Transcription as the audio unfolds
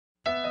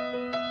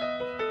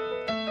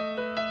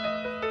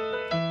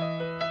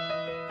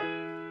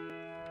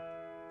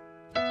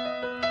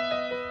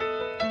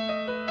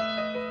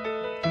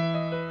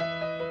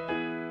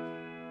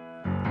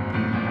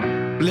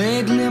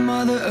Lately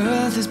Mother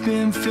Earth has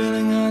been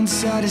feeling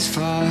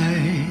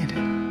unsatisfied.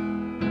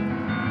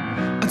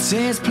 I'd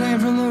say it's plain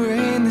from the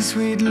rain the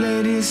sweet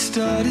lady has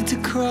started to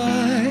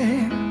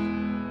cry.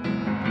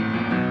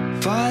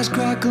 Fires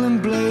crackle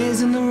and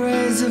blaze in the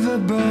rays of her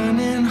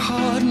burning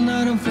heart, and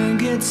I don't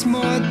think it's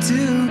smart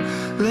to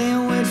lay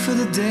and wait for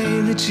the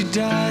day that she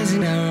dies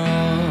in our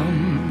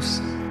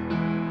arms.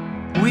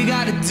 We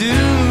gotta do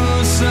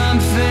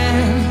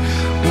something,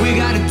 we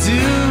gotta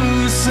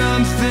do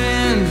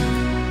something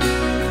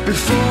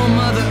before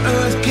Mother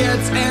Earth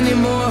gets any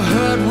more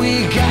hurt. We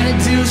gotta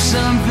do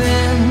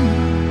something.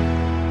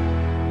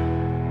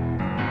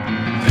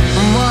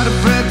 I'm out of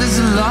breath, there's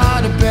a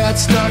lot of bad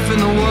stuff in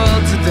the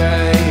world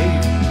today.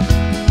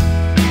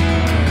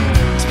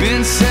 It's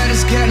been said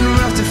it's getting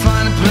rough to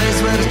find a place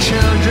where the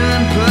children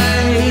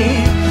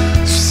play.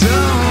 So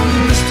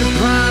Mr.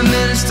 Prime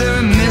Minister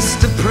and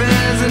Mr.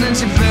 President,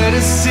 you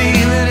better see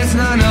that it's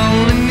not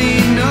only me,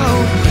 no.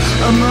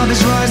 A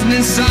mother's rising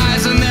in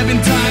size and